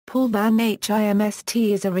Paul van Himst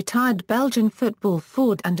is a retired Belgian football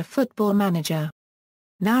forward and a football manager.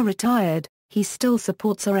 Now retired, he still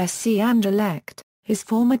supports R.S.C. Anderlecht, his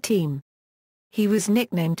former team. He was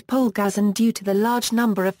nicknamed Polle Gazon due to the large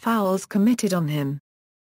number of fouls committed on him.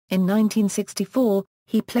 In 1964,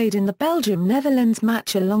 he played in the Belgium-Netherlands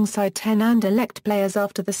match alongside 10 Anderlecht players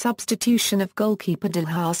after the substitution of goalkeeper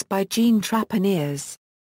Delhasse by Jean Trappeniers.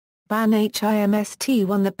 Van Himst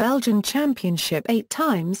won the Belgian Championship 8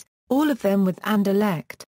 times, all of them with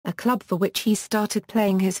Anderlecht, a club for which he started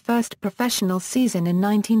playing his first professional season in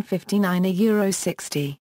 1959 at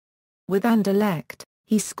R.S.C. With Anderlecht,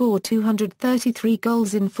 he scored 233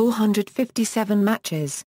 goals in 457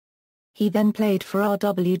 matches. He then played for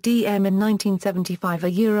RWDM in 1975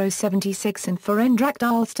 at R.76 and for Eendracht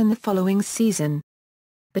Aalst in the following season.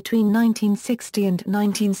 Between 1960 and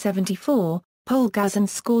 1974, Polle Gazon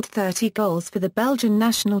scored 30 goals for the Belgian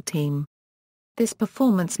national team. This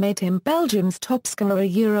performance made him Belgium's top scorer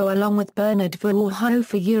along with Bernard Verhooyen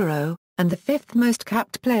for Euro, and the 5th most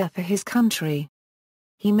capped player for his country.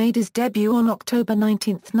 He made his debut on October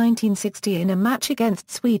 19, 1960 in a match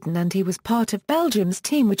against Sweden, and he was part of Belgium's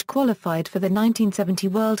team which qualified for the 1970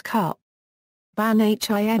 World Cup. Van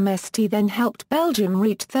Himst then helped Belgium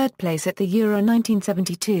reach 3rd place at the Euro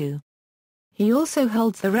 1972. He also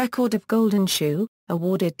holds the record of Golden Shoe,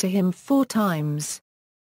 awarded to him 4 times.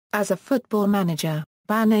 As a football manager,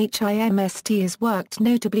 Van Himst has worked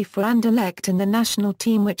notably for Anderlecht in the national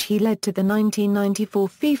team which he led to the 1994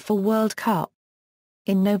 FIFA World Cup.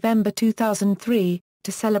 In November 2003,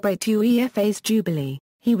 to celebrate UEFA's Jubilee,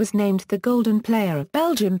 he was named the Golden Player of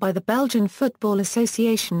Belgium by the Belgian Football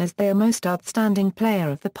Association as their most outstanding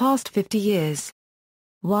player of the past 50 years.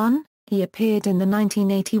 1. He appeared in the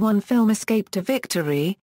 1981 film Escape to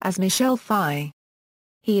Victory, as Michel Fay.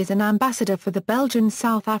 He is an ambassador for the Belgian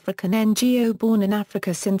South African NGO Born in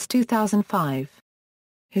Africa since 2005.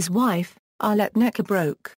 His wife, Arlette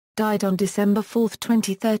Neckebroek, died on December 4,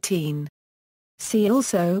 2013. See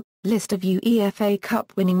also, List of UEFA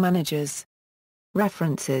Cup winning managers.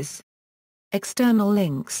 References. External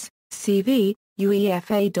links, CV,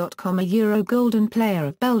 UEFA.com. A Euro Golden Player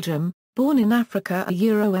of Belgium, born in Africa. A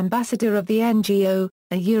Euro Ambassador of the NGO,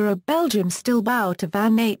 a Euro Belgium still bow to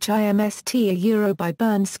Van Himst. A Euro by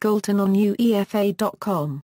Bernd Scholten on UEFA.com.